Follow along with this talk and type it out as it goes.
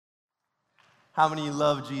How many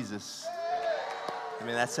love Jesus? I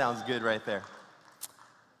mean, that sounds good right there.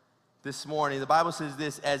 This morning, the Bible says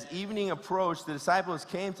this: as evening approached, the disciples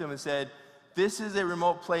came to him and said, "This is a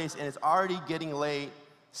remote place and it's already getting late.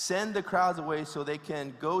 Send the crowds away so they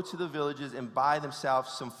can go to the villages and buy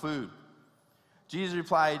themselves some food." Jesus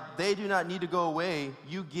replied, "They do not need to go away.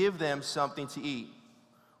 You give them something to eat."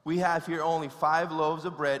 "We have here only 5 loaves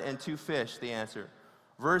of bread and 2 fish, they answered.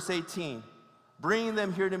 Verse 18, "Bring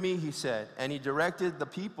them here to me," he said. And he directed the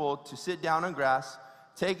people to sit down on grass.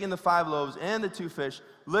 Taking the 5 loaves and the 2 fish,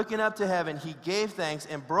 looking up to heaven, he gave thanks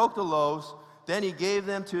and broke the loaves. Then he gave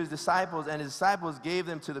them to his disciples, and his disciples gave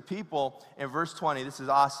them to the people. In verse 20, this is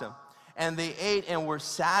awesome. "And they ate and were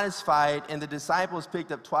satisfied, and the disciples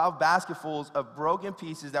picked up 12 basketfuls of broken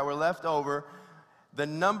pieces that were left over. The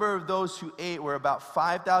number of those who ate were about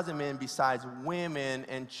 5,000 men, besides women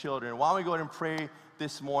and children." Why don't we go ahead and pray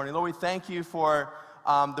this morning? Lord, we thank you for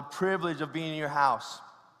the privilege of being in your house.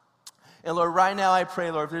 And Lord, right now I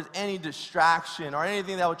pray, Lord, if there's any distraction or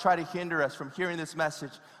anything that will try to hinder us from hearing this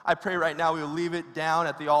message, I pray right now we will leave it down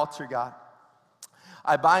at the altar, God.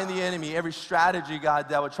 I bind the enemy, every strategy, God,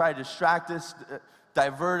 that would try to distract us,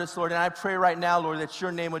 divert us, Lord. And I pray right now, Lord, that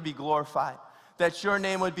your name would be glorified, that your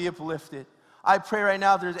name would be uplifted. I pray right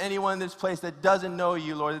now if there's anyone in this place that doesn't know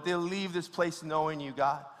you, Lord, that they'll leave this place knowing you,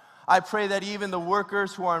 God. I pray that even the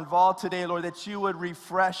workers who are involved today, Lord, that you would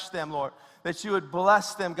refresh them, Lord, that you would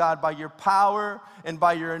bless them, God, by your power and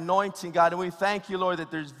by your anointing, God. And we thank you, Lord, that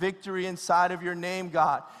there's victory inside of your name,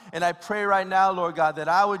 God. And I pray right now, Lord God, that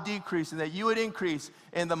I would decrease and that you would increase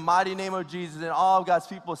in the mighty name of Jesus. And all of God's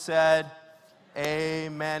people said,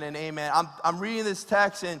 amen and amen. I'm reading this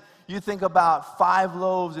text, and you think about 5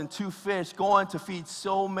 loaves and 2 fish going to feed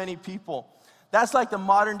so many people. That's like the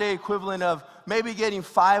modern day equivalent of maybe getting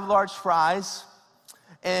 5 large fries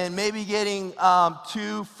and maybe getting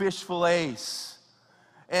 2 fish fillets.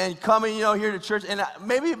 And coming, here to church, and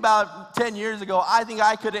maybe about 10 years ago, I think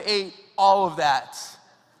I could have ate all of that.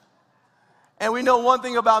 And we know one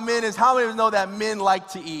thing about men is, how many of us know that men like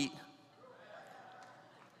to eat?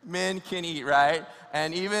 Men can eat, right?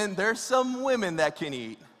 And even there's some women that can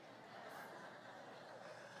eat.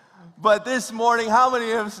 But this morning, how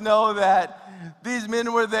many of us know that these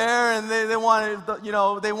men were there and they wanted,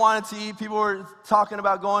 they wanted to eat. People were talking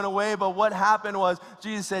about going away, but what happened was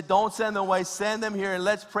Jesus said, "Don't send them away, send them here, and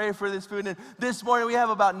let's pray for this food." And this morning we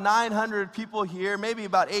have about 900 people here, maybe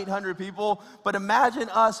about 800 people, but imagine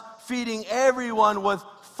us feeding everyone with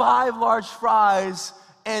 5 large fries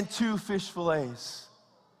and 2 fish fillets.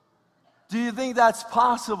 Do you think that's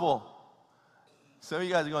possible? Some of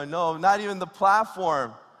you guys are going, no, not even the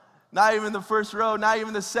platform. Not even the first row, not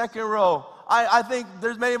even the second row. I think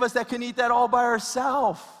there's many of us that can eat that all by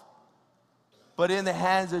ourselves. But in the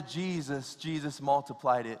hands of Jesus, Jesus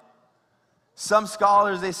multiplied it. Some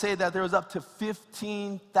scholars, they say that there was up to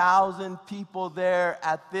 15,000 people there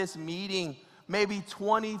at this meeting. Maybe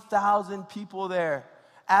 20,000 people there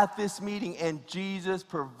at this meeting. And Jesus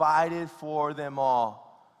provided for them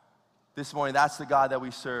all. This morning, that's the God that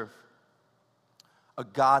we serve. A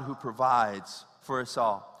God who provides for us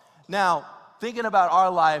all. Now, thinking about our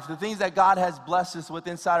life, the things that God has blessed us with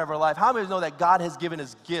inside of our life, how many know that God has given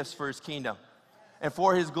us gifts for his kingdom and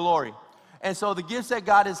for his glory? And so the gifts that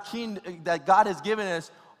God has given us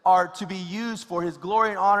are to be used for his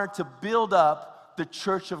glory and honor, to build up the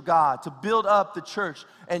church of God, to build up the church.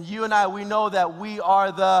 And you and I, we know that we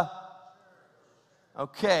are the...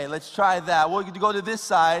 Okay, let's try that. We'll go to this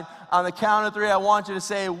side. On the count of 3, I want you to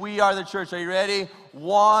say, "We are the church." Are you ready?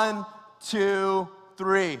 1, 2,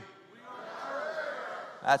 3.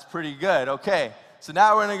 That's pretty good. Okay, so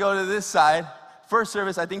now we're going to go to this side. First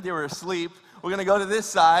service, I think they were asleep. We're going to go to this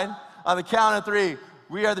side. On the count of 3,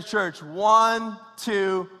 we are the church. 1,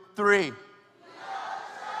 2, 3.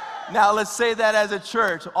 Now let's say that as a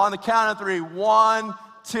church. On the count of 3, 1,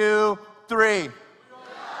 2, 3.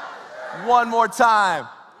 One more time.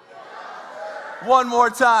 One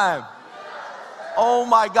more time. Oh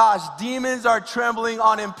my gosh, demons are trembling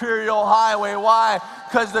on Imperial Highway. Why?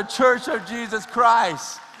 Because the church of Jesus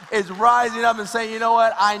Christ is rising up and saying, you know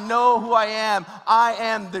what? I know who I am. I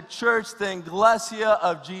am the church, the Iglesia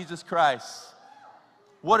of Jesus Christ.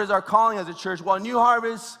 What is our calling as a church? Well, New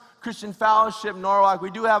Harvest Christian Fellowship, Norwalk,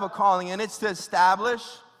 we do have a calling, and it's to establish,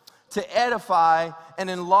 to edify, and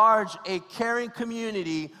enlarge a caring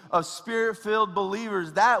community of Spirit-filled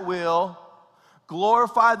believers that will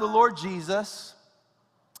glorify the Lord Jesus,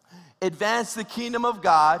 advance the kingdom of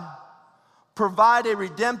God, provide a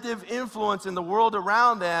redemptive influence in the world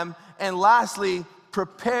around them, and lastly,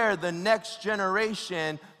 prepare the next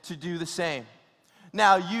generation to do the same.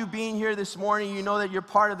 Now, you being here this morning, you know that you're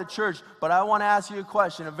part of the church, but I want to ask you a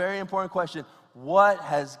question, a very important question. What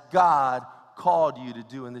has God called you to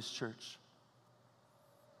do in this church?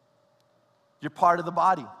 You're part of the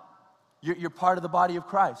body. You're part of the body of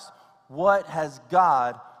Christ. What has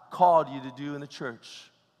God called you to do in the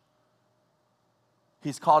church?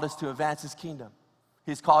 He's called us to advance His kingdom.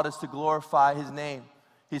 He's called us to glorify His name.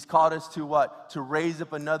 He's called us to what? To raise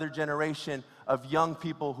up another generation of young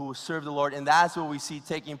people who will serve the Lord. And that's what we see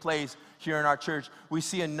taking place here in our church. We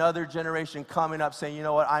see another generation coming up saying, you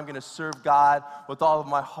know what, I'm going to serve God with all of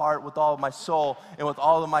my heart, with all of my soul, and with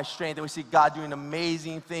all of my strength. And we see God doing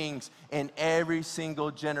amazing things in every single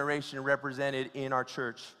generation represented in our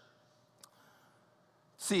church.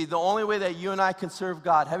 See, the only way that you and I can serve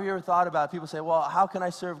God, have you ever thought about it? People say, well, how can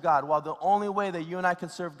I serve God? Well, the only way that you and I can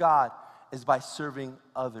serve God is by serving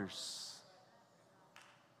others.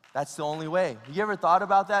 That's the only way. You ever thought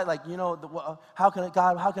about that? Like, you know, how can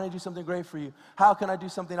I do something great for you? How can I do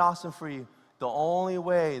something awesome for you? The only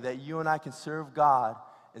way that you and I can serve God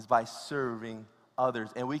is by serving others.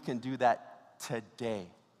 And we can do that today.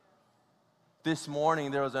 This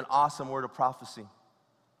morning, there was an awesome word of prophecy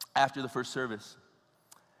after the first service.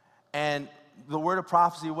 And the word of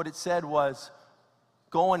prophecy, what it said was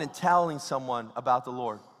going and telling someone about the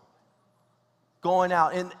Lord. Going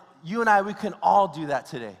out. And you and I, we can all do that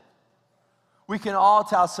today. We can all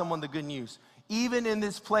tell someone the good news. Even in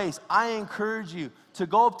this place, I encourage you to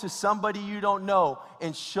go up to somebody you don't know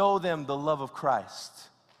and show them the love of Christ.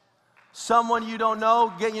 Someone you don't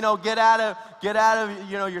know, get out of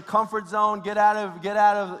your comfort zone, get out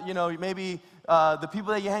of maybe the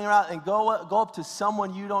people that you hang around, and go up to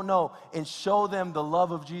someone you don't know and show them the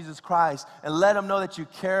love of Jesus Christ, and let them know that you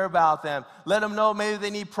care about them. Let them know maybe they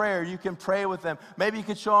need prayer. You can pray with them. Maybe you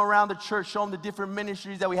can show them around the church, show them the different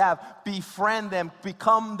ministries that we have. Befriend them,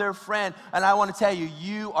 become their friend. And I want to tell you,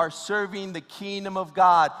 you are serving the kingdom of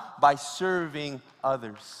God by serving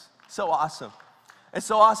others. So awesome. It's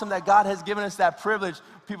so awesome that God has given us that privilege.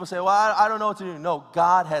 People say, well, I don't know what to do. No,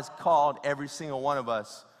 God has called every single one of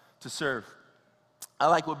us to serve. I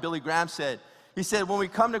like what Billy Graham said. He said, when we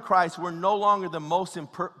come to Christ, we're no longer the most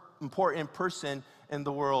important person in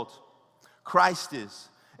the world. Christ is.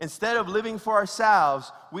 Instead of living for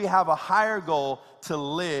ourselves, we have a higher goal to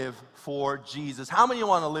live for Jesus. How many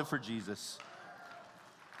want to live for Jesus?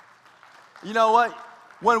 You know what?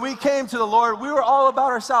 When we came to the Lord, we were all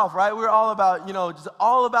about ourselves, right? We were all about, just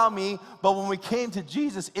all about me. But when we came to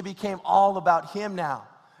Jesus, it became all about Him now.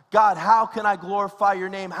 God, how can I glorify your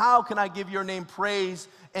name? How can I give your name praise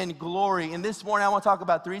and glory? And this morning, I want to talk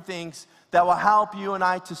about 3 things that will help you and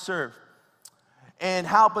I to serve and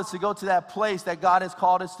help us to go to that place that God has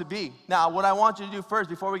called us to be. Now, what I want you to do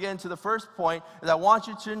first, before we get into the first point, is I want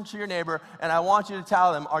you to turn to your neighbor and I want you to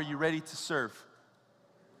tell them, are you ready to serve?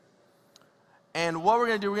 And what we're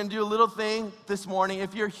going to do a little thing this morning.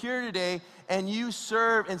 If you're here today and you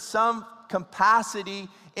serve in some capacity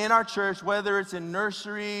in our church, whether it's in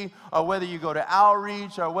nursery or whether you go to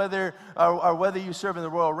outreach or whether you serve in the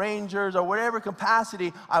Royal Rangers or whatever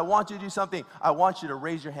capacity, I want you to do something. I want you to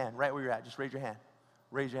raise your hand right where you're at. Just raise your hand.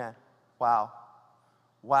 Raise your hand. Wow.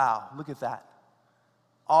 Wow. Look at that.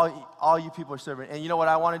 All you people are serving. And you know what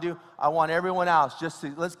I want to do? I want everyone else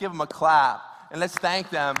let's give them a clap and let's thank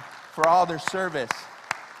them for all their service.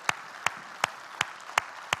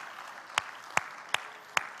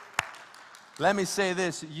 Let me say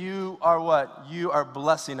this, you are what? You are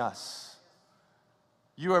blessing us.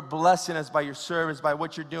 You are blessing us by your service, by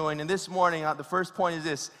what you're doing. And this morning, the first point is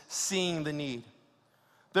this, seeing the need.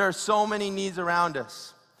 There are so many needs around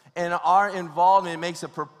us. And our involvement makes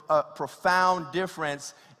a profound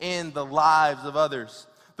difference in the lives of others.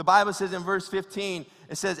 The Bible says in verse 15,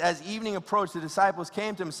 it says, as evening approached, the disciples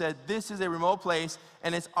came to him and said, this is a remote place,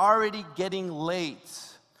 and it's already getting late.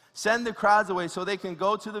 Send the crowds away so they can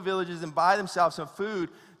go to the villages and buy themselves some food.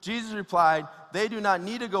 Jesus replied, they do not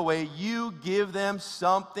need to go away. You give them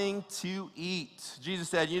something to eat. Jesus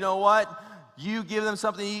said, you know what? You give them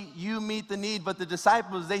something to eat. You meet the need. But the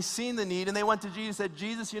disciples, they seen the need, and they went to Jesus and said,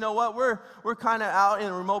 Jesus, you know what? We're kind of out in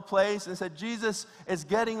a remote place. And said, Jesus, it's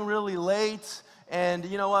getting really late. And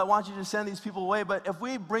you know what, why don't you just send these people away? But if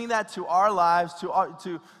we bring that to our lives,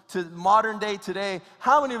 to modern day today,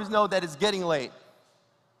 how many of us know that it's getting late?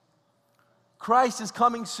 Christ is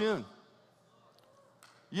coming soon.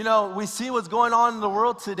 You know, we see what's going on in the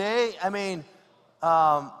world today. I mean,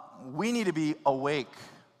 we need to be awake.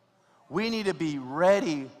 We need to be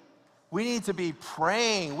ready. We need to be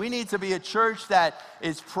praying. We need to be a church that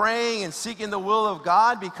is praying and seeking the will of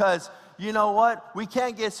God because you know what? We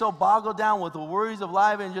can't get so boggled down with the worries of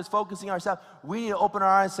life and just focusing on ourselves. We need to open our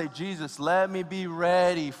eyes and say, Jesus, let me be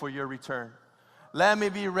ready for your return. Let me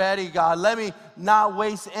be ready, God. Let me not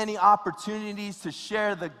waste any opportunities to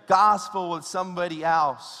share the gospel with somebody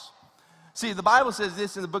else. See, the Bible says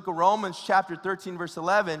this in the book of Romans, chapter 13, verse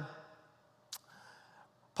 11.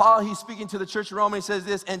 Paul, he's speaking to the church of Rome, he says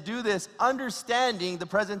this, and do this, understanding the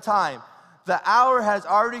present time. The hour has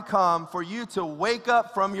already come for you to wake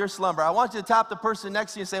up from your slumber. I want you to tap the person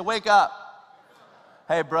next to you and say, wake up.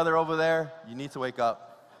 Hey, brother over there, you need to wake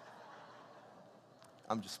up.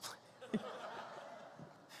 I'm just playing.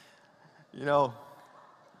 You know,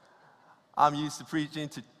 I'm used to preaching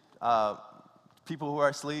to people who are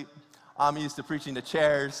asleep. I'm used to preaching to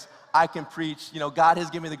chairs. I can preach. You know, God has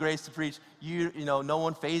given me the grace to preach. You know, no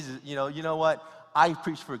one phases. You know what? I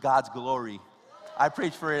preach for God's glory. I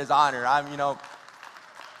preach for His honor.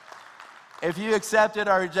 If you accept it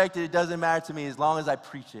or reject it, it doesn't matter to me as long as I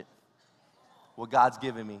preach it, what God's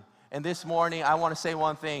given me. And this morning, I want to say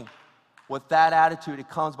one thing. With that attitude, it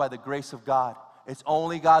comes by the grace of God. It's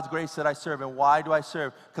only God's grace that I serve. And why do I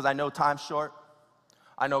serve? Because I know time's short.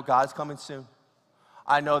 I know God's coming soon.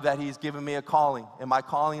 I know that He's given me a calling. And my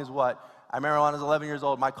calling is what? I remember when I was 11 years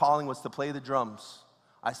old, my calling was to play the drums.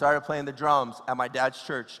 I started playing the drums at my dad's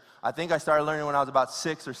church. I think I started learning when I was about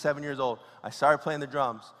 6 or 7 years old. I started playing the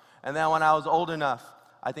drums. And then when I was old enough,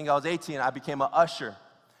 I think I was 18, I became an usher.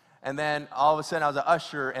 And then all of a sudden I was an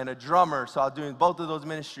usher and a drummer, so I was doing both of those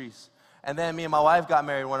ministries. And then me and my wife got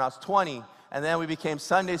married when I was 20. And then we became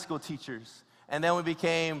Sunday school teachers. And then we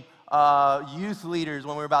became youth leaders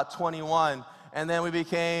when we were about 21. And then we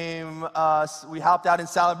helped out in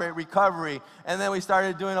Celebrate Recovery. And then we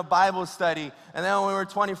started doing a Bible study. And then when we were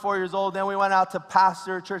 24 years old, then we went out to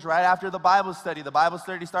pastor a church right after the Bible study. The Bible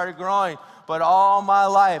study started growing. But all my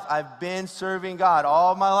life, I've been serving God.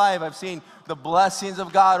 All my life, I've seen the blessings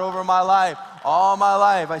of God over my life. All my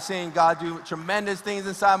life, I've seen God do tremendous things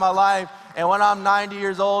inside my life. And when I'm 90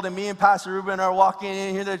 years old and me and Pastor Ruben are walking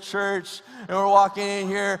in here to church, and we're walking in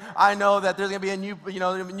here, I know that there's going to be a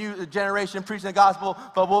new generation preaching the gospel,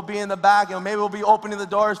 but we'll be in the back, and maybe we'll be opening the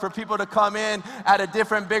doors for people to come in at a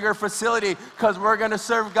different, bigger facility, because we're going to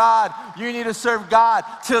serve God. You need to serve God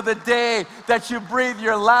till the day that you breathe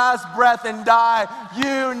your last breath and die.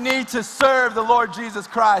 You need to serve the Lord Jesus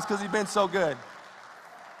Christ, because He's been so good.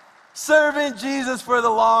 Serving Jesus for the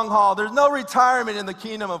long haul. There's no retirement in the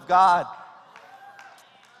kingdom of God.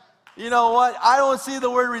 You know what? I don't see the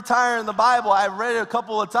word retire in the Bible. I've read it a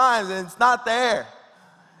couple of times, and it's not there.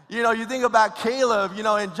 You know, you think about Caleb,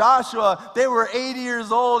 and Joshua, they were 80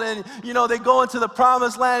 years old, and, they go into the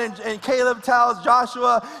promised land, and Caleb tells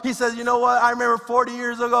Joshua, he says, you know what, I remember 40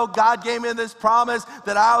 years ago, God gave me this promise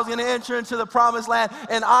that I was going to enter into the promised land,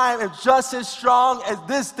 and I am just as strong as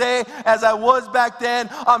this day as I was back then.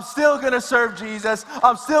 I'm still going to serve Jesus.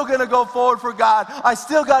 I'm still going to go forward for God. I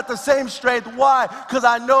still got the same strength. Why? Because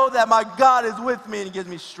I know that my God is with me, and He gives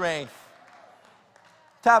me strength.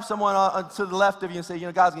 Tap someone to the left of you and say,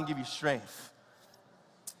 God's going to give you strength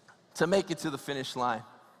to make it to the finish line.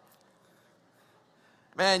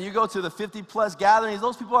 Man, you go to the 50-plus gatherings,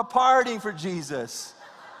 those people are partying for Jesus.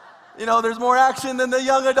 There's more action than the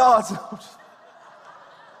young adults.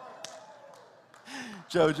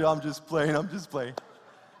 Jojo, I'm just playing.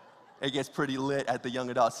 It gets pretty lit at the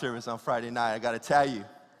young adult service on Friday night, I got to tell you.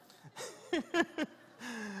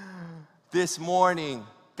 This morning,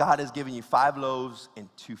 God has given you 5 loaves and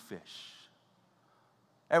 2 fish.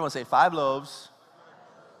 Everyone say 5 loaves,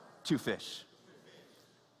 2 fish.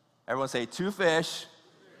 Everyone say 2 fish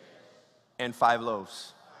and 5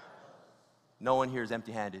 loaves. No one here is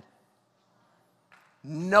empty-handed.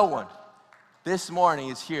 No one this morning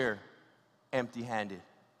is here empty-handed.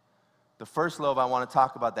 The first loaf I want to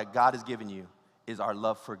talk about that God has given you is our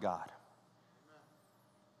love for God.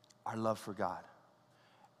 Our love for God.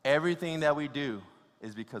 Everything that we do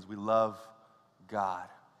is because we love God.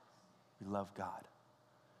 We love God.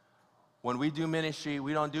 When we do ministry,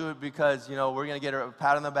 we don't do it because, we're going to get a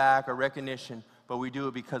pat on the back or recognition, but we do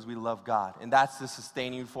it because we love God. And that's the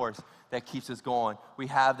sustaining force that keeps us going. We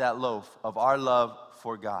have that loaf of our love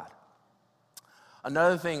for God.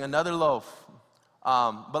 Another thing, another loaf,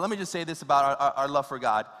 but let me just say this about our love for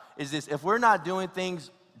God, is this: if we're not doing things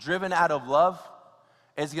driven out of love,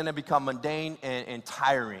 it's going to become mundane and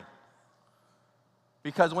tiring.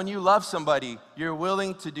 Because when you love somebody, you're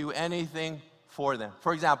willing to do anything for them.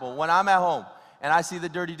 For example, when I'm at home and I see the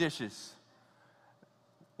dirty dishes,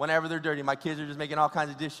 whenever they're dirty, my kids are just making all kinds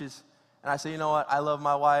of dishes, and I say, you know what, I love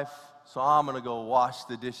my wife, so I'm going to go wash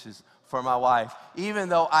the dishes for my wife, even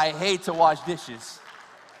though I hate to wash dishes.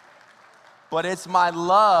 But it's my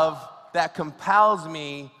love that compels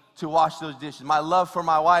me to wash those dishes. My love for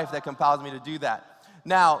my wife that compels me to do that.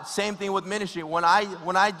 Now, same thing with ministry. When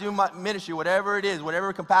I do my ministry, whatever it is,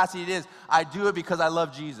 whatever capacity it is, I do it because I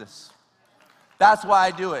love Jesus. That's why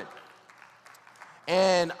I do it.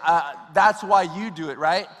 And that's why you do it,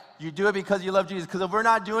 right? You do it because you love Jesus. Because if we're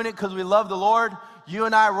not doing it because we love the Lord, you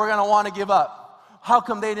and I, we're going to want to give up. How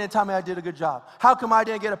come they didn't tell me I did a good job? How come I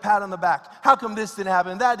didn't get a pat on the back? How come this didn't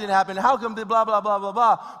happen, that didn't happen? How come the blah, blah, blah, blah,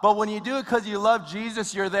 blah? But when you do it because you love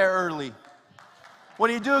Jesus, you're there early.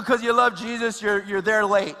 When you do it because you love Jesus, you're there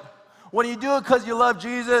late. When you do it because you love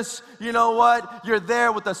Jesus, you know what? You're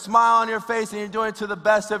there with a smile on your face and you're doing it to the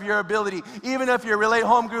best of your ability. Even if your Relate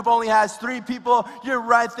Home group only has 3 people, you're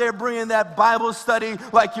right there bringing that Bible study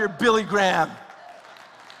like you're Billy Graham.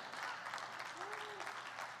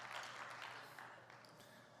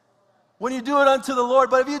 When you do it unto the Lord,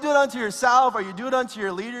 but if you do it unto yourself or you do it unto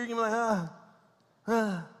your leader, you're going to be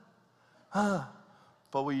like,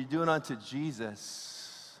 But when you do it unto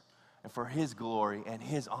Jesus and for His glory and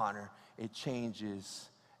His honor, it changes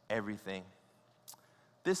everything.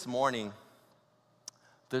 This morning,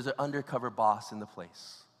 there's an undercover boss in the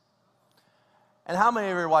place. And how many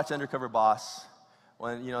of you ever watch Undercover Boss?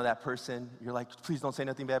 When, you know, that person, you're like, please don't say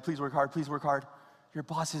nothing bad, please work hard, please work hard. Your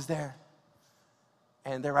boss is there.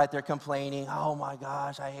 And they're right there complaining, oh my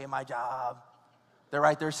gosh, I hate my job. They're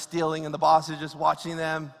right there stealing and the boss is just watching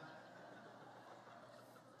them.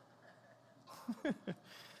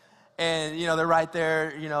 And, you know, they're right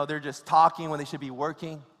there, you know, they're just talking when they should be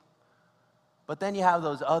working. But then you have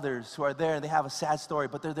those others who are there and they have a sad story,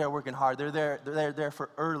 but they're there working hard. They're there for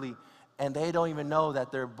early, and they don't even know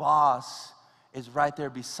that their boss is right there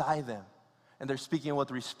beside them. And they're speaking with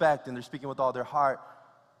respect and they're speaking with all their heart.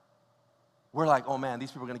 We're like, oh man, these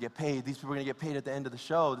people are going to get paid. These people are going to get paid at the end of the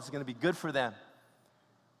show. This is going to be good for them.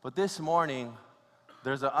 But this morning,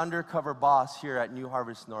 there's an undercover boss here at New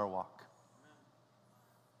Harvest Norwalk.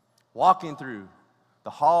 Walking through the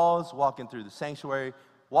halls, walking through the sanctuary,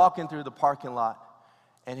 walking through the parking lot,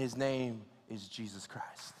 and his name is Jesus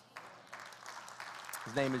Christ.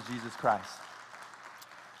 His name is Jesus Christ.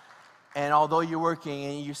 And although you're working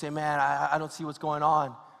and you say, man, I don't see what's going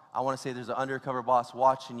on, I want to say there's an undercover boss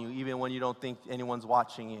watching you, even when you don't think anyone's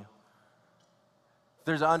watching you.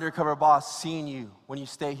 There's an undercover boss seeing you when you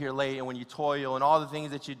stay here late and when you toil and all the things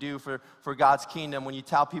that you do for God's kingdom, when you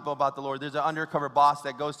tell people about the Lord. There's an undercover boss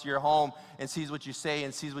that goes to your home and sees what you say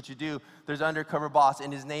and sees what you do. There's an undercover boss,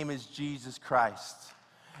 and his name is Jesus Christ.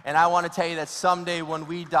 And I want to tell you that someday when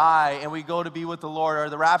we die and we go to be with the Lord, or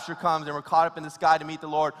the rapture comes and we're caught up in the sky to meet the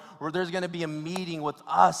Lord, where there's going to be a meeting with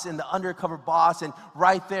us and the undercover boss. And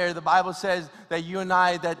right there, the Bible says that you and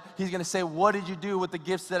I, that he's going to say, what did you do with the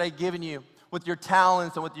gifts that I've given you? With your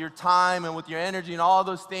talents and with your time and with your energy and all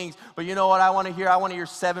those things. But you know what I want to hear? I want to hear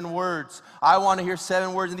 7 words. I want to hear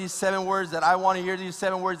 7 words. And these 7 words that I want to hear, these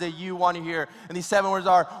 7 words that you want to hear. And these 7 words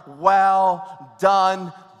are, well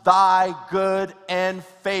done, thy good and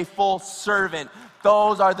faithful servant.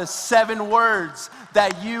 Those are the 7 words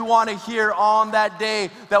that you want to hear on that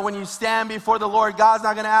day, that when you stand before the Lord, God's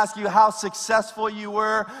not going to ask you how successful you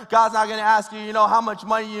were. God's not going to ask you, you know, how much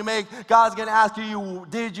money you make. God's going to ask you,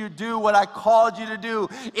 did you do what I called you to do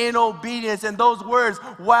in obedience? And those words,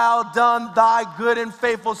 well done, thy good and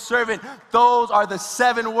faithful servant, those are the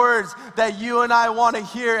 7 words that you and I want to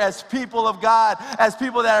hear as people of God, as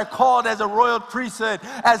people that are called as a royal priesthood,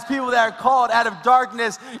 as people that are called out of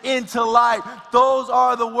darkness into light. Those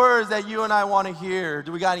are the words that you and I want to hear.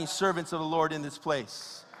 Do we got any servants of the Lord in this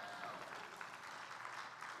place?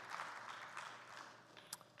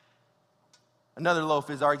 Another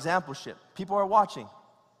loaf is our exampleship. People are watching.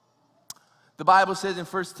 The Bible says in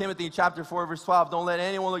 1 Timothy chapter 4, verse 12, don't let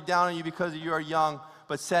anyone look down on you because you are young,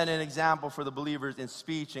 but set an example for the believers in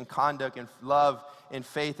speech and conduct and love and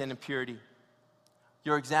faith and in purity.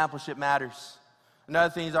 Your exampleship matters.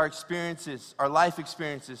 Another thing is our experiences, our life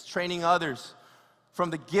experiences, training others from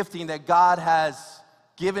the gifting that God has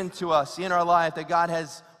given to us in our life, that God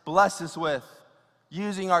has blessed us with,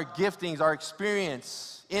 using our giftings, our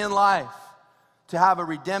experience in life to have a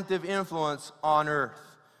redemptive influence on earth.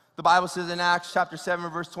 The Bible says in Acts chapter 7,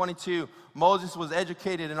 verse 22, Moses was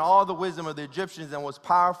educated in all the wisdom of the Egyptians and was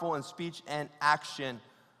powerful in speech and action.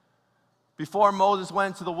 Before Moses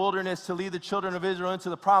went to the wilderness to lead the children of Israel into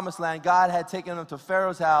the promised land, God had taken them to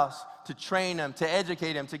Pharaoh's house to train them, to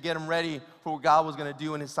educate them, to get them ready for what God was going to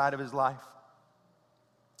do in his side of his life.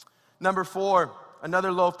 Number 4,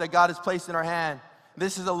 another loaf that God has placed in our hand.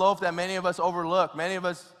 This is a loaf that many of us overlook. Many of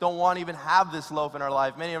us don't want to even have this loaf in our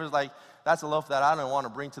life. Many of us are like, that's a loaf that I don't want to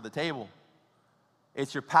bring to the table.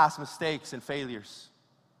 It's your past mistakes and failures.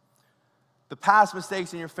 The past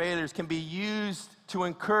mistakes and your failures can be used to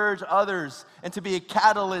encourage others and to be a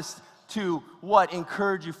catalyst to what?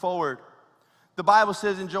 Encourage you forward. The Bible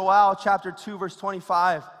says in Joel chapter 2, verse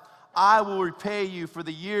 25, I will repay you for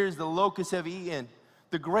the years the locusts have eaten,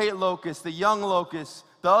 the great locust, the young locust,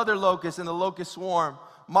 the other locust, and the locust swarm.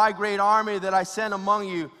 My great army that I sent among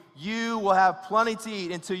you, you will have plenty to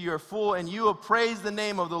eat until you are full, and you will praise the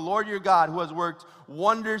name of the Lord your God who has worked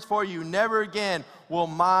wonders for you. Never again will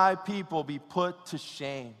my people be put to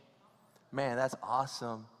shame. Man, that's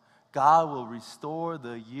awesome. God will restore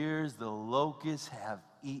the years the locusts have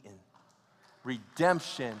eaten.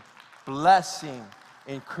 Redemption, blessing,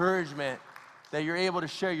 encouragement, that you're able to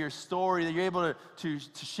share your story, that you're able to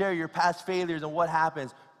share your past failures and what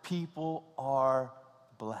happens. People are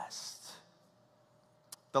blessed.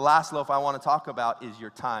 The last loaf I want to talk about is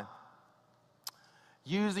your time.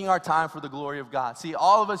 Using our time for the glory of God. See,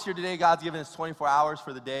 all of us here today, God's given us 24 hours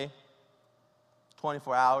for the day.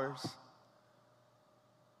 24 hours.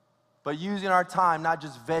 But using our time, not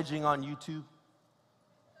just vegging on YouTube.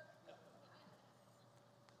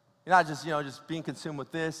 You're not just being consumed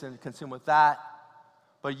with this and consumed with that,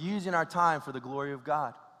 but using our time for the glory of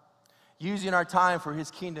God. Using our time for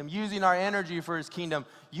His kingdom, using our energy for His kingdom.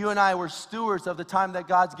 You and I were stewards of the time that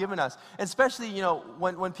God's given us. And especially,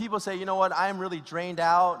 when people say, you know what, I'm really drained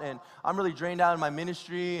out, and I'm really drained out in my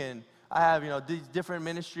ministry, and I have, these different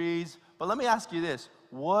ministries. But let me ask you this.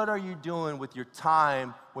 What are you doing with your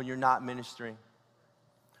time when you're not ministering?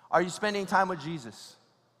 Are you spending time with Jesus?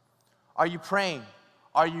 Are you praying?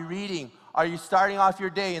 Are you reading? Are you starting off your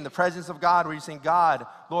day in the presence of God where you're saying, God,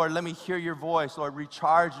 Lord, let me hear your voice. Lord,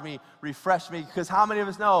 recharge me, refresh me. Because how many of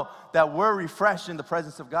us know that we're refreshed in the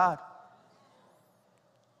presence of God?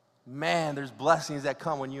 Man, there's blessings that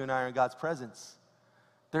come when you and I are in God's presence.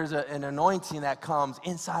 There's an anointing that comes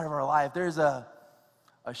inside of our life. There's a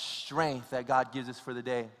strength that God gives us for the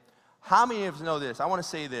day. How many of us know this? I want to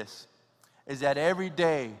say this, is that every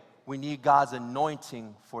day we need God's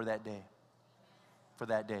anointing for that day. For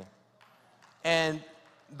that day. And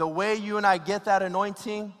the way you and I get that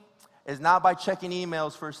anointing is not by checking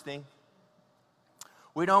emails first thing.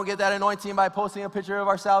 We don't get that anointing by posting a picture of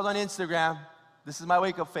ourselves on Instagram. This is my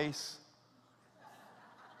wake-up face.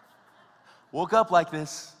 Woke up like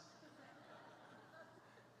this.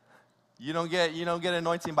 You don't get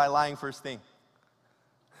anointing by lying first thing.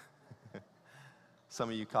 Some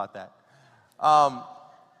of you caught that.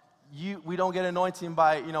 We don't get anointing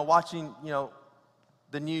by watching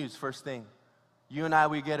the news first thing. You and I,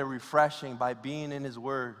 we get a refreshing by being in His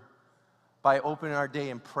Word, by opening our day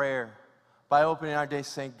in prayer, by opening our day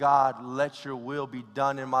saying, God, let your will be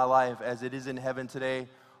done in my life as it is in heaven today.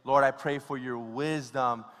 Lord, I pray for your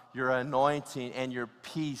wisdom, your anointing, and your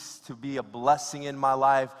peace to be a blessing in my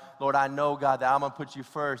life. Lord, I know, God, that I'm going to put you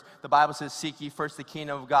first. The Bible says, seek ye first the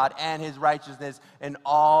kingdom of God and His righteousness, and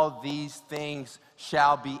all these things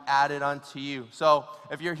shall be added unto you. So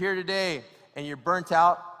if you're here today and you're burnt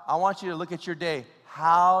out, I want you to look at your day.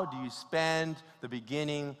 How do you spend the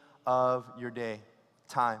beginning of your day?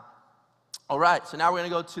 Time. All right, so now we're going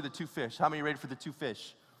to go to the two fish. How many are ready for the two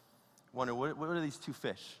fish? Wonder, what are these two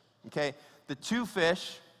fish? Okay, the two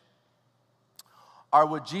fish are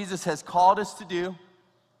what Jesus has called us to do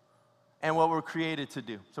and what we're created to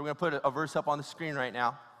do. So we're going to put a verse up on the screen right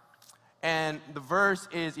now. And the verse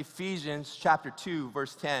is Ephesians chapter 2,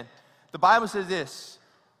 verse 10. The Bible says this,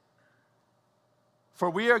 for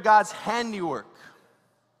we are God's handiwork,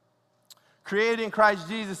 created in Christ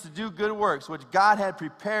Jesus to do good works, which God had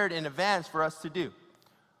prepared in advance for us to do.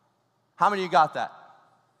 How many of you got that?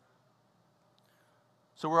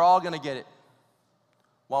 So we're all going to get it.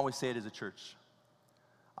 Why don't we say it as a church?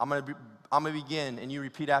 I'm going to begin, and you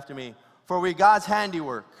repeat after me. For we are God's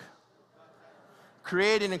handiwork,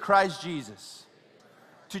 created in Christ Jesus,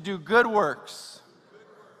 to do good works,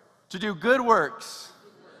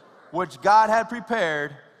 which God had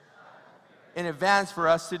prepared in advance for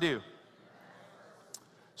us to do.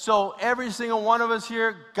 So every single one of us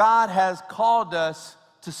here, God has called us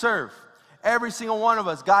to serve. Every single one of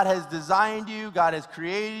us, God has designed you, God has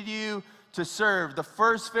created you to serve. The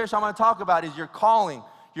first fish I'm going to talk about is your calling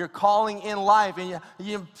in life. And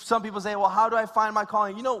some people say, well, how do I find my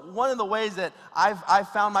calling? One of the ways that I've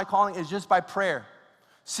found my calling is just by prayer.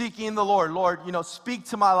 Seeking the Lord. Lord, speak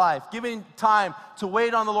to my life. Giving time to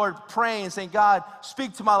wait on the Lord, praying and saying, God,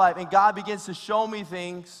 speak to my life. And God begins to show me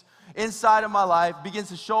things inside of my life, begins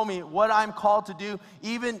to show me what I'm called to do.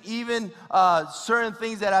 Even certain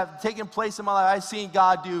things that have taken place in my life, I've seen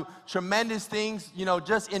God do tremendous things,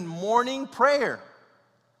 just in morning prayer.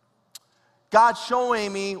 God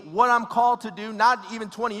showing me what I'm called to do, not even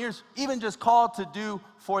 20 years, even just called to do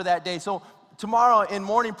for that day. So Tomorrow in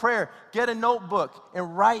morning prayer, get a notebook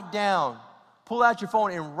and write down. Pull out your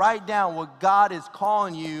phone and write down what God is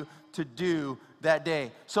calling you to do that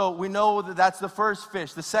day. So we know that that's the first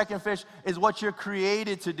fish. The second fish is what you're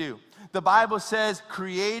created to do. The Bible says,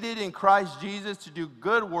 created in Christ Jesus to do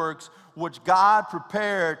good works, which God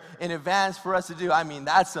prepared in advance for us to do. I mean,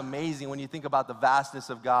 that's amazing when you think about the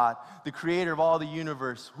vastness of God, the creator of all the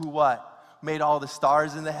universe, who what? Made all the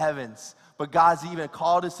stars in the heavens. But God's even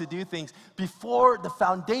called us to do things. Before the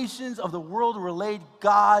foundations of the world were laid,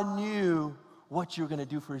 God knew what you were going to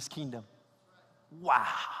do for his kingdom. Wow.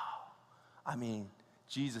 I mean,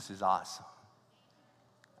 Jesus is awesome.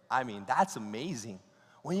 I mean, that's amazing.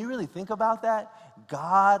 When you really think about that,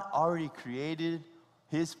 God already created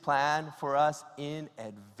his plan for us in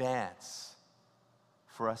advance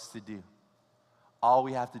for us to do. All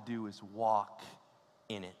we have to do is walk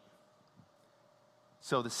in it.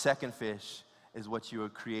 So the second fish is what you were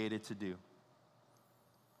created to do.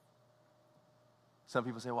 Some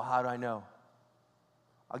people say, well, how do I know?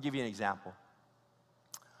 I'll give you an example.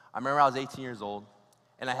 I remember I was 18 years old,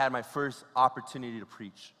 and I had my first opportunity to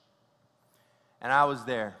preach. And I was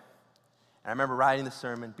there. And I remember writing the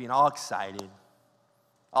sermon, being all excited,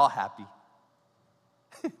 all happy.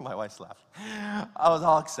 My wife's laughing. I was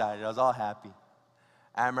all excited. I was all happy.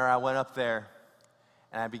 I remember I went up there,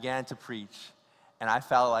 and I began to preach. And I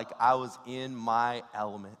felt like I was in my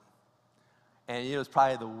element. And it was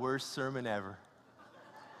probably the worst sermon ever.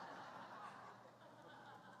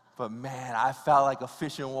 But man, I felt like a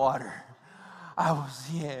fish in water. I was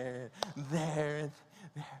here, there.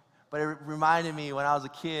 But it reminded me when I was a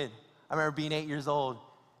kid, I remember being 8 years old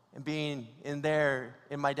and being in there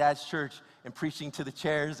in my dad's church and preaching to the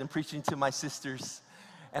chairs and preaching to my sisters.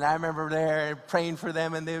 And I remember there praying for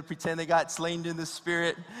them, and they would pretend they got slain in the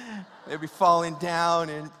spirit. They'd be falling down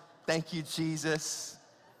and thank you, Jesus.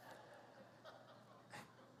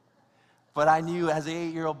 But I knew as an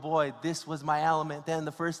 8-year-old boy, this was my element. Then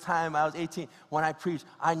the first time I was 18, when I preached,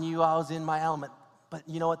 I knew I was in my element. But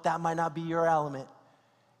you know what? That might not be your element.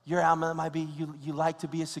 Your element might be you like to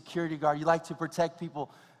be a security guard. You like to protect people.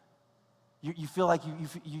 You feel like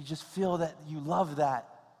you just feel that you love that.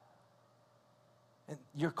 And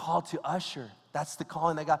you're called to usher. That's the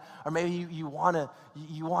calling that God, or maybe you want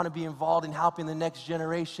to be involved in helping the next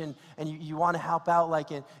generation, and you want to help out like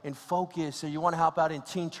in Focus, or you want to help out in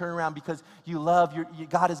Teen Turnaround because you love,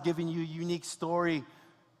 God has given you a unique story,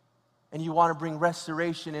 and you want to bring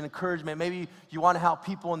restoration and encouragement. Maybe you want to help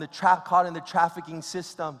people caught in the trafficking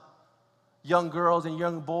system, young girls and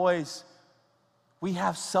young boys. We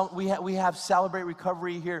have Celebrate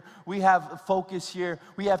Recovery here. We have Focus here.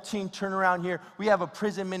 We have Teen Turnaround here. We have a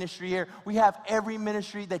prison ministry here. We have every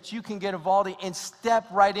ministry that you can get involved in and step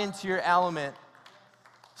right into your element.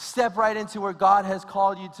 Step right into where God has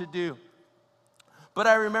called you to do. But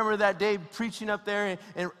I remember that day preaching up there,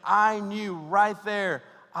 and I knew right there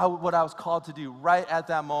what I was called to do. Right at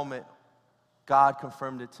that moment, God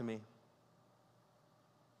confirmed it to me.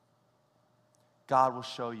 God will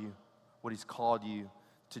show you what he's called you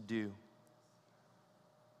to do.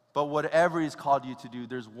 But whatever he's called you to do,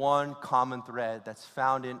 there's one common thread that's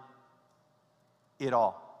found in it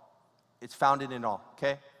all. It's found in it all,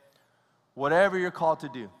 okay? Whatever you're called to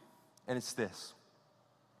do, and it's this.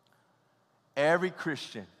 Every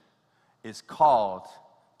Christian is called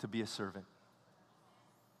to be a servant.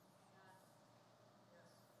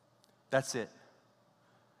 That's it.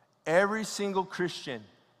 Every single Christian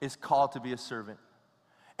is called to be a servant.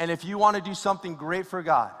 And if you want to do something great for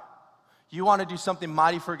God, you want to do something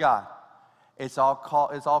mighty for God, it's all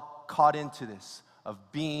caught into this of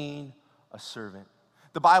being a servant.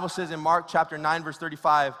 The Bible says in Mark chapter 9, verse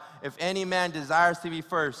 35, if any man desires to be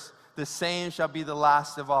first, the same shall be the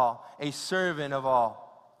last of all, a servant of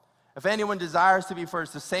all. If anyone desires to be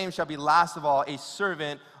first, the same shall be last of all, a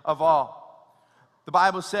servant of all. The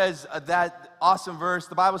Bible says that awesome verse.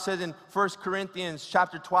 The Bible says in 1 Corinthians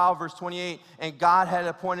chapter 12, verse 28, and God had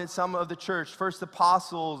appointed some of the church, first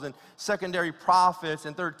apostles and secondary prophets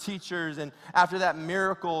and third teachers, and after that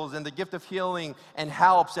miracles and the gift of healing and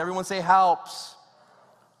helps. Everyone say helps.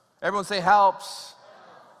 Everyone say helps.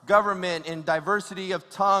 Government and diversity of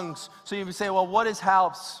tongues. So you can say, well, what is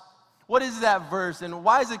helps? What is that verse, and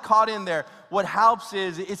why is it caught in there? What helps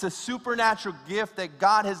is it's a supernatural gift that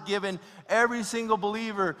God has given every single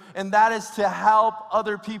believer, and that is to help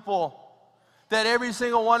other people. That every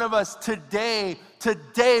single one of us today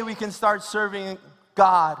we can start serving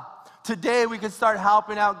God. Today we can start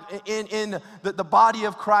helping out in the body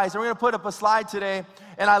of Christ. And we're going to put up a slide today,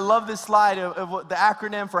 and I love this slide of the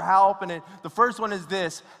acronym for help. And the first one is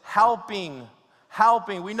this: helping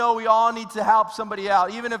Helping. We know we all need to help somebody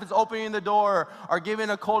out, even if it's opening the door or giving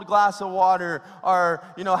a cold glass of water or,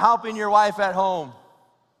 helping your wife at home.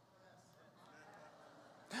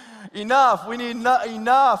 Enough. We need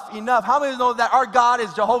enough. How many know that our God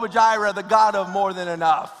is Jehovah Jireh, the God of more than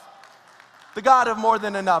enough? The God of more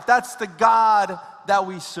than enough. That's the God that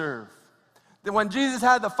we serve. When Jesus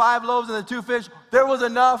had the 5 loaves and the 2 fish, there was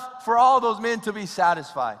enough for all those men to be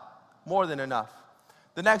satisfied. More than enough.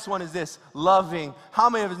 The next one is this, loving. How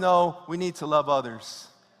many of us know we need to love others?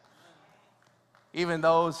 Even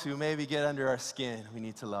those who maybe get under our skin, we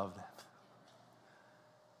need to love them.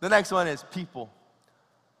 The next one is people.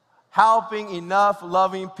 Helping, enough,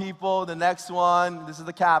 loving people. The next one, this is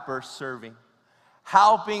the capper, serving.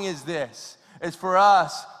 Helping is this. It's for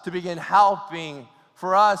us to begin helping.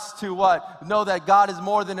 For us to what? Know that God is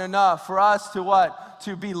more than enough. For us to what?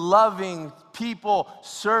 To be loving people,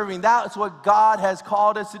 serving. That's what God has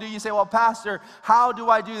called us to do. You say, well, Pastor, how do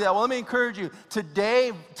I do that? Well, let me encourage you.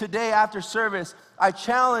 Today after service, I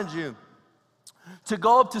challenge you to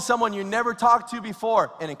go up to someone you never talked to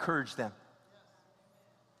before and encourage them.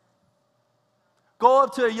 Go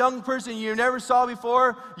up to a young person you never saw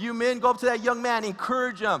before. You men, go up to that young man,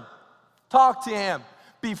 encourage him. Talk to him.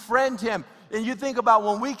 Befriend him. And you think about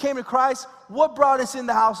when we came to Christ, what brought us in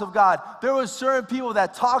the house of God? There were certain people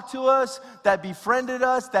that talked to us, that befriended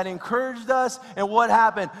us, that encouraged us. And what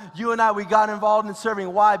happened? You and I, we got involved in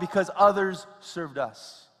serving. Why? Because others served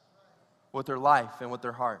us with their life and with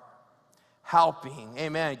their heart. Helping.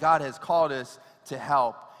 Amen. God has called us to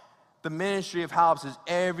help. The ministry of helps is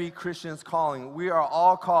every Christian's calling. We are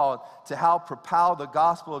all called to help propel the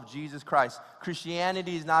gospel of Jesus Christ.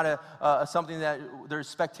 Christianity is not something that there's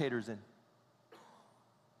spectators in.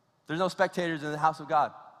 There's no spectators in the house of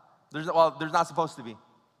God. There's not supposed to be.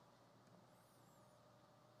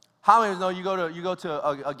 How many of you know you go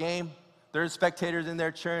to a game, there's spectators in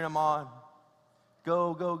there cheering them on.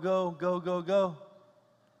 Go, go, go, go, go, go.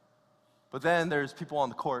 But then there's people on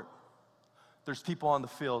the court. There's people on the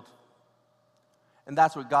field. And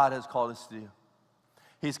that's what God has called us to do.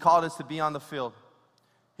 He's called us to be on the field.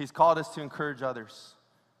 He's called us to encourage others.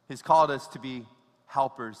 He's called us to be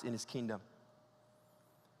helpers in His kingdom.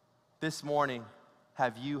 This morning,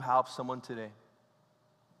 have you helped someone today?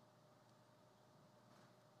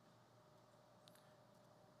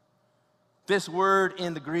 This word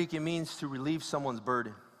in the Greek, it means to relieve someone's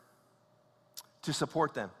burden, to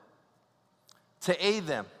support them, to aid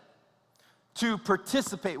them, to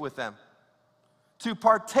participate with them, to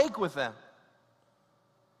partake with them.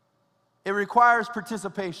 It requires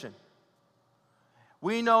participation.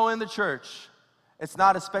 We know in the church, it's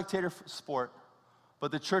not a spectator sport,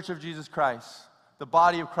 but the church of Jesus Christ, the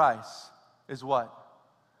body of Christ, is what?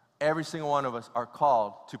 Every single one of us are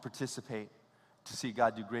called to participate, to see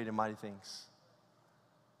God do great and mighty things.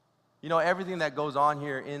 You know, everything that goes on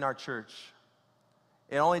here in our church,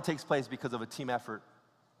 it only takes place because of a team effort.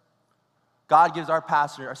 God gives our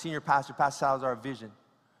pastor, our senior pastor, Pastor Salazar, a vision.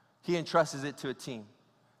 He entrusts it to a team.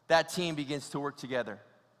 That team begins to work together.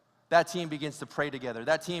 That team begins to pray together.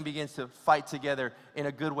 That team begins to fight together in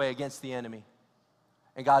a good way against the enemy.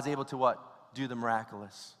 And God's able to what? Do the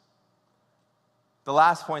miraculous. The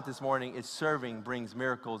last point this morning is serving brings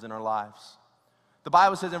miracles in our lives. The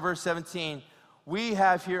Bible says in verse 17, we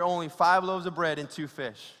have here only 5 loaves of bread and 2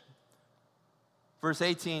 fish. Verse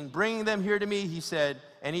 18, bringing them here to me, he said,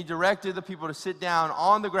 and he directed the people to sit down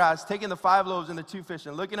on the grass, taking the 5 loaves and the 2 fish,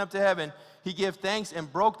 and looking up to heaven, he gave thanks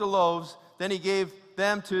and broke the loaves. Then he gave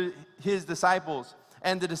them to his disciples,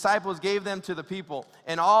 and the disciples gave them to the people.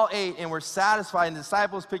 And all ate and were satisfied, and the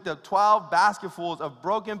disciples picked up 12 basketfuls of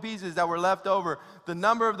broken pieces that were left over. The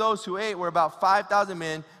number of those who ate were about 5,000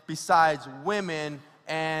 men, besides women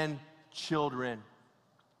and children.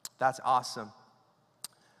 That's awesome.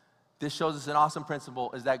 This shows us an awesome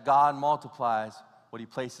principle, is that God multiplies what He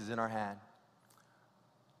places in our hand.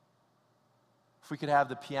 If we could have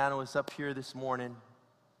the pianists up here this morning.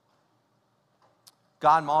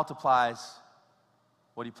 God multiplies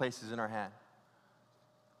what He places in our hand.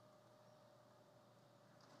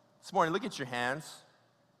 This morning, look at your hands.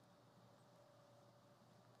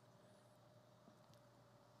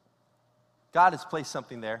 God has placed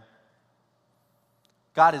something there.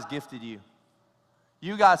 God has gifted you.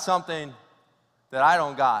 You got something that I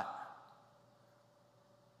don't got.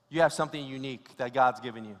 You have something unique that God's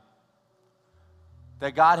given you.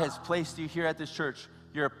 That God has placed you here at this church.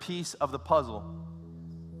 You're a piece of the puzzle.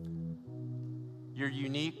 You're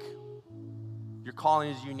unique. Your calling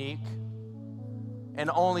is unique. And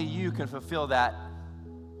only you can fulfill that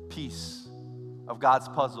piece of God's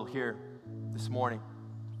puzzle here this morning.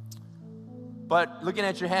 But looking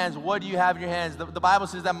at your hands, what do you have in your hands? The Bible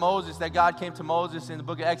says that God came to Moses in the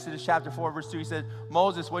book of Exodus chapter 4, verse 2. He said,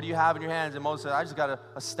 Moses, what do you have in your hands? And Moses said, I just got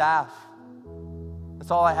a staff. That's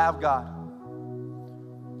all I have, God.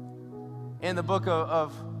 In the book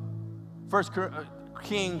of 1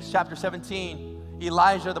 Kings chapter 17,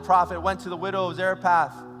 Elijah the prophet went to the widow of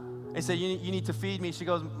Zarephath. And he said, you need to feed me. She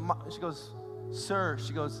goes, sir,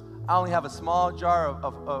 I only have a small jar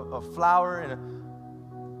of flour and a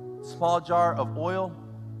small jar of oil.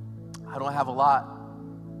 I don't have a lot.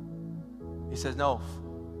 He says, no,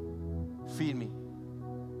 feed me.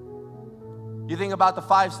 You think about the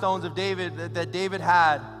 5 stones of David that David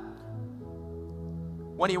had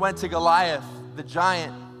when he went to Goliath, the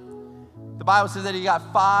giant. The Bible says that he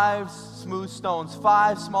got 5 smooth stones,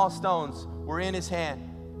 5 small stones were in his hand.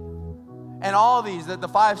 And all these, the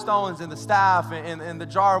 5 stones and the staff and the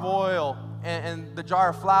jar of oil and the jar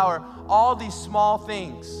of flour, all these small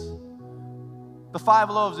things, the 5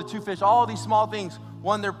 loaves, the 2 fish, all these small things,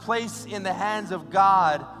 when they're placed in the hands of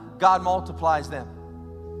God, God multiplies them.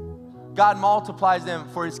 God multiplies them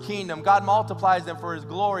for His kingdom. God multiplies them for His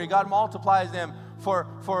glory. God multiplies them for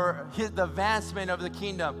the advancement of the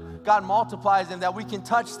kingdom. God multiplies them that we can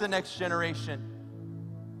touch the next generation.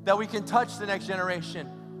 That we can touch the next generation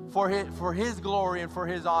for His glory and for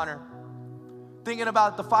His honor. Thinking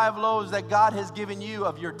about the 5 loaves that God has given you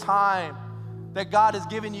of your time, that God has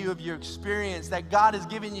given you of your experience, that God has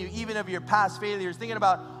given you even of your past failures. Thinking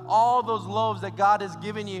about all those loaves that God has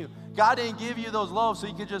given you. God didn't give you those loaves so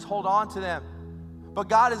you could just hold on to them. But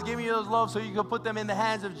God has given you those loaves so you can put them in the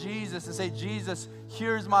hands of Jesus and say, Jesus,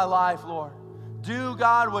 here's my life, Lord. Do,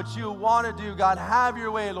 God, what you want to do, God. Have your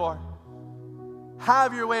way, Lord.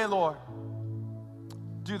 Have your way, Lord.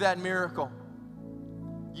 Do that miracle.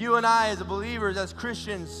 You and I, as believers, as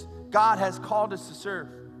Christians, God has called us to serve.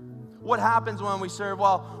 What happens when we serve?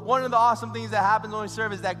 Well, one of the awesome things that happens when we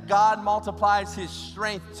serve is that God multiplies His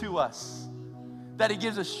strength to us. That He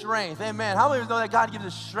gives us strength. Amen. How many of you know that God gives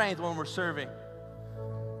us strength when we're serving?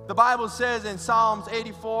 The Bible says in Psalms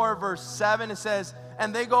 84, verse 7, it says,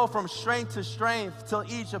 and they go from strength to strength till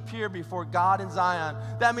each appear before God in Zion.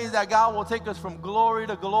 That means that God will take us from glory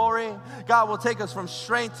to glory. God will take us from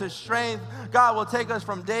strength to strength. God will take us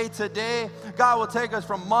from day to day. God will take us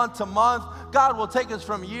from month to month. God will take us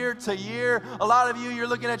from year to year. A lot of you, you're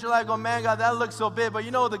looking at your life going, man, God, that looks so big. But you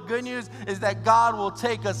know the good news is that God will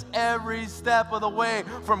take us every step of the way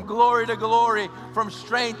from glory to glory, from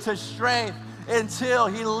strength to strength, until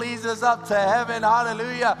He leads us up to heaven.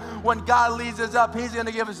 Hallelujah. When God leads us up, He's going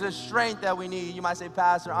to give us the strength that we need. You might say,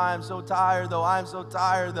 Pastor, I am so tired though. I am so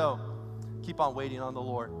tired though. Keep on waiting on the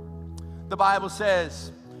Lord. The Bible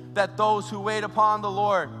says that those who wait upon the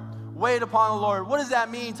Lord, wait upon the Lord. What does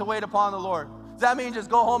that mean to wait upon the Lord? Does that mean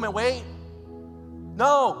just go home and wait?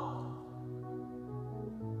 No.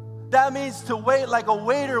 That means to wait like a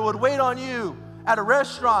waiter would wait on you at a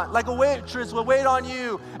restaurant, like a waitress will wait on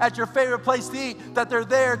you at your favorite place to eat, that they're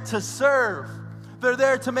there to serve. They're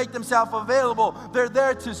there to make themselves available. They're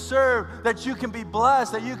there to serve, that you can be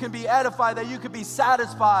blessed, that you can be edified, that you can be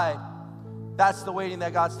satisfied. That's the waiting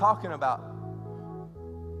that God's talking about.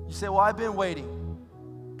 You say, well, I've been waiting.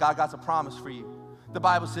 God got a promise for you. The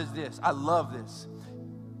Bible says this. I love this.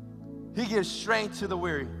 He gives strength to the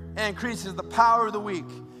weary and increases the power of the weak.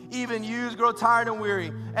 Even youths grow tired and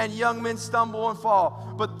weary, and young men stumble and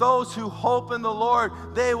fall. But those who hope in the Lord,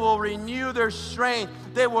 they will renew their strength.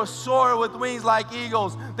 They will soar with wings like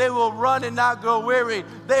eagles. They will run and not grow weary.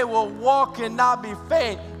 They will walk and not be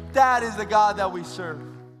faint. That is the God that we serve.